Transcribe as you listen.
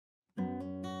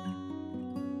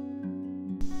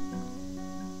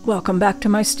Welcome back to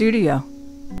my studio.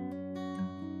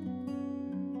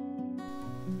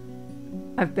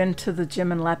 I've been to the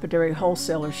Gem and Lapidary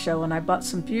Wholesaler show and I bought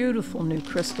some beautiful new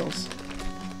crystals.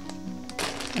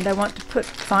 And I want to put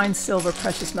fine silver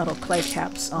precious metal clay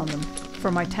caps on them for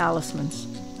my talismans.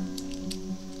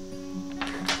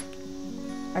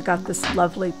 I got this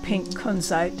lovely pink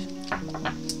kunzite,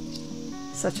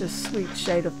 such a sweet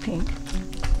shade of pink.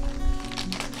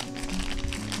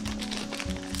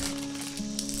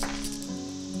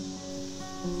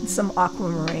 And some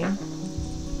aquamarine,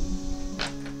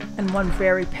 and one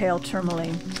very pale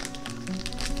tourmaline.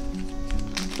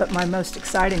 But my most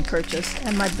exciting purchase,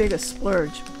 and my biggest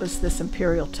splurge, was this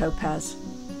imperial topaz.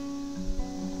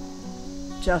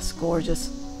 Just gorgeous.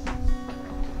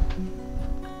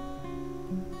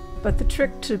 But the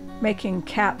trick to making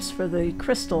caps for the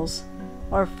crystals,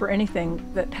 or for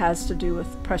anything that has to do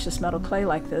with precious metal clay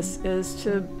like this, is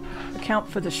to account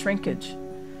for the shrinkage.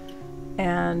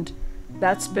 And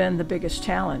that's been the biggest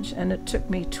challenge, and it took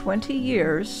me 20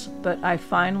 years, but I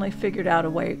finally figured out a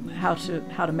way how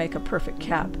to make a perfect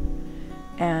cap.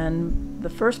 And the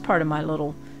first part of my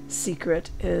little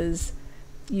secret is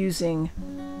using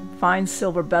fine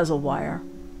silver bezel wire,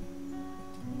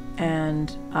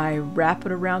 and I wrap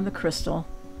it around the crystal,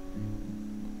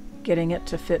 getting it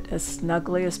to fit as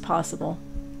snugly as possible.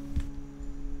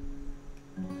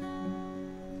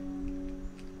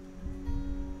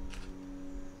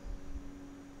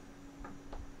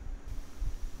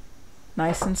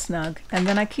 Nice and snug. And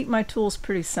then I keep my tools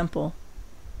pretty simple.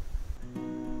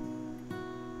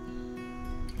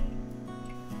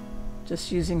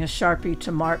 Just using a Sharpie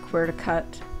to mark where to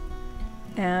cut.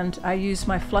 And I use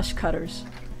my flush cutters.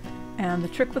 And the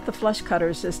trick with the flush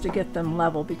cutters is to get them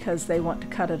level, because they want to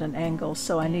cut at an angle,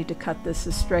 so I need to cut this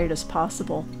as straight as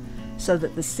possible so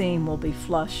that the seam will be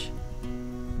flush.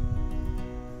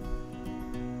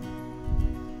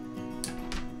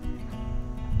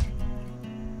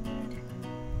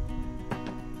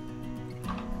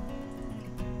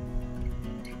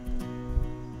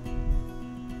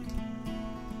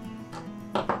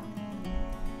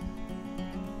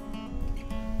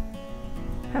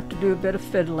 Have to do a bit of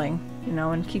fiddling, you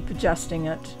know, and keep adjusting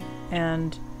it,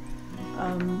 and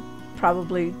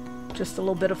probably just a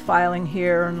little bit of filing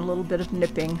here and a little bit of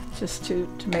nipping, just to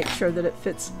make sure that it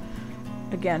fits,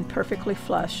 again, perfectly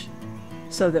flush,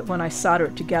 so that when I solder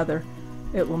it together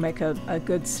it will make a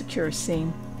good secure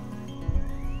seam.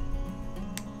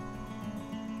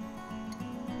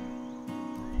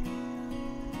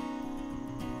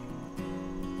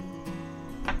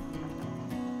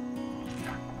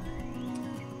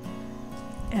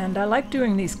 And I like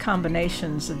doing these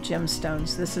combinations of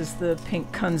gemstones. This is the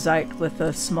pink kunzite with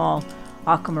a small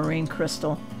aquamarine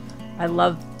crystal. I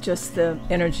love just the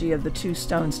energy of the two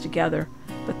stones together.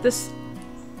 But this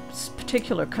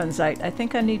particular kunzite, I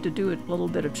think I need to do a little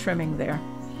bit of trimming there.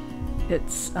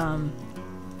 It's a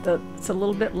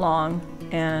little bit long,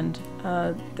 and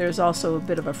there's also a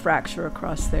bit of a fracture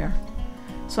across there.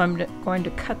 So I'm going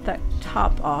to cut that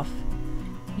top off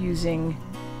using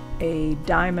a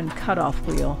diamond cutoff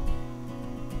wheel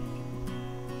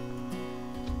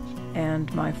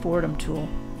and my Fordham tool.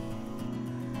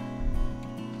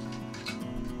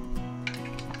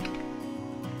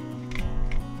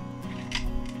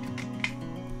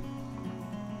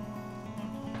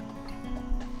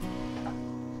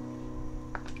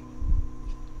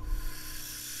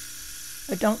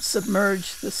 I don't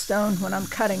submerge the stone when I'm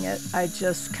cutting it. I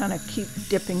just kind of keep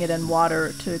dipping it in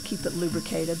water to keep it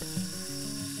lubricated.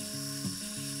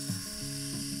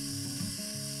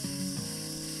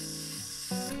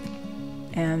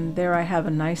 And there I have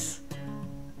a nice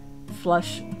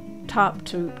flush top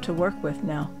to work with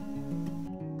now.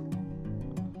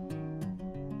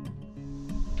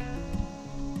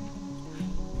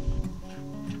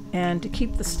 And to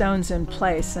keep the stones in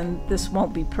place, and this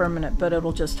won't be permanent, but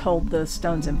it'll just hold the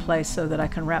stones in place so that I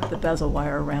can wrap the bezel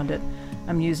wire around it,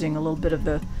 I'm using a little bit of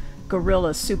the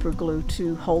Gorilla super glue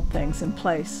to hold things in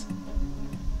place.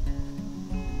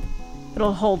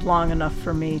 It'll hold long enough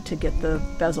for me to get the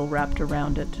bezel wrapped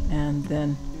around it, and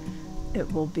then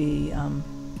it will be,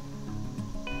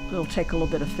 it'll take a little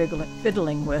bit of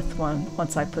fiddling with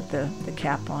once I put the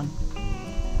cap on.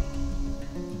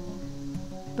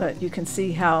 But you can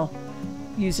see how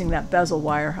using that bezel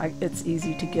wire, it's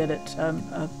easy to get it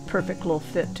a perfect little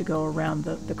fit to go around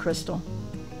the crystal.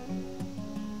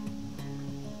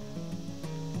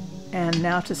 And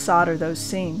now to solder those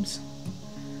seams.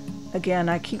 Again,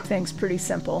 I keep things pretty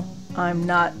simple. I'm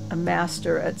not a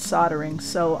master at soldering,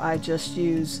 so I just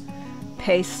use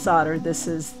paste solder. This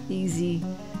is easy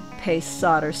paste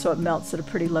solder, so it melts at a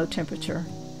pretty low temperature.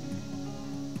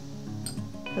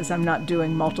 because I'm not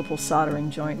doing multiple soldering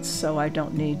joints, so I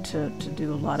don't need to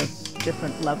do a lot of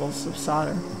different levels of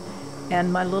solder.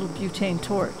 And my little butane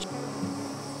torch.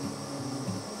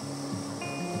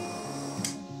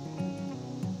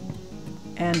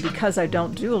 And because I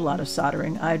don't do a lot of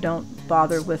soldering, I don't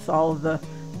bother with all of the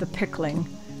pickling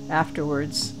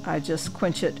afterwards. I just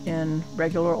quench it in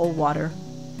regular old water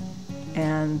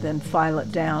and then file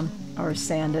it down or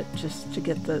sand it just to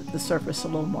get the surface a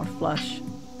little more flush.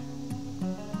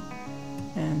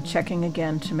 And checking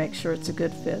again to make sure it's a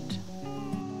good fit.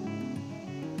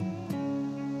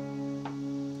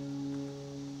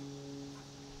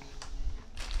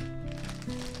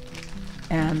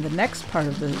 And the next part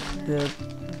of the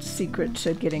secret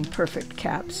to getting perfect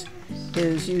caps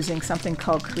is using something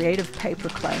called creative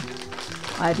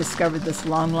PaperClay. I discovered this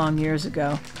long years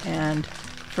ago, and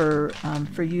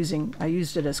I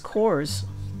used it as cores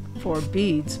for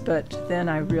beads, but then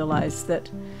I realized that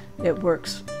it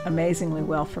works amazingly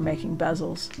well for making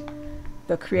bezels.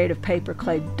 The creative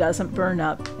PaperClay doesn't burn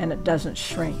up and it doesn't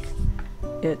shrink.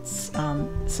 It's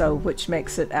which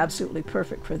makes it absolutely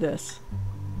perfect for this.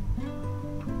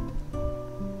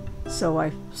 So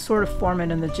I sort of form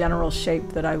it in the general shape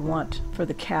that I want for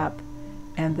the cap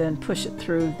and then push it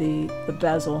through the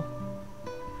bezel.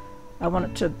 I want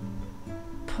it to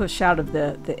push out of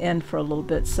the end for a little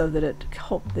bit so that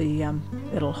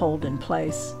it'll hold in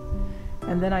place.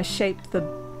 And then I shape the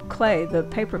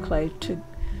paper clay, to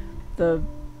the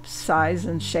size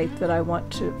and shape that I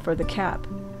want for the cap.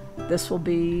 This will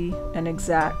be an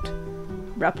exact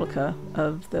replica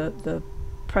of the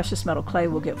precious metal clay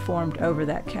will get formed over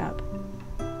that cap.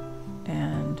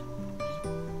 And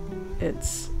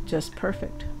it's just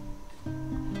perfect.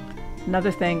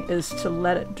 Another thing is to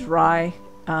let it dry.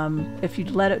 If you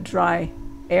let it dry,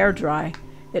 air dry,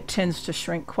 it tends to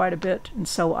shrink quite a bit, and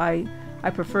so I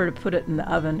prefer to put it in the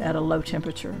oven at a low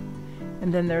temperature.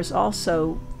 And then there's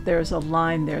a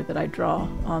line there that I draw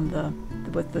on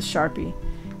with the Sharpie,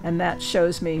 and that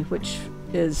shows me which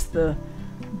is the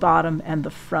bottom and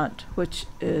the front, which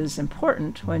is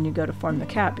important when you go to form the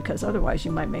cap, because otherwise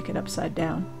you might make it upside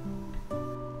down.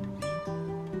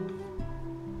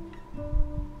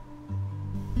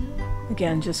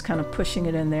 Again, just kind of pushing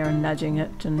it in there and nudging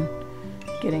it and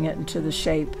getting it into the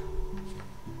shape.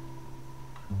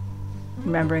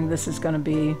 Remembering this is going to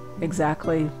be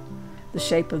exactly the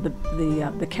shape of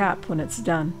the cap when it's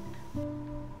done.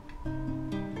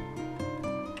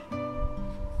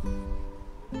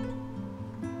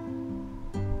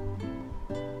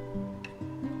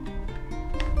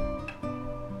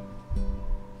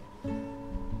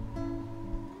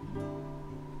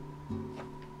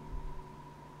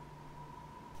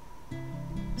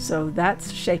 So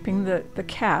that's shaping the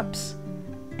caps,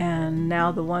 and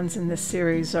now the ones in this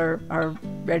series are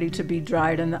ready to be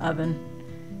dried in the oven,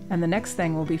 and the next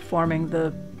thing will be forming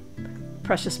the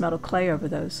precious metal clay over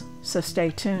those. So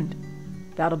stay tuned.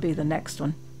 That'll be the next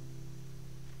one.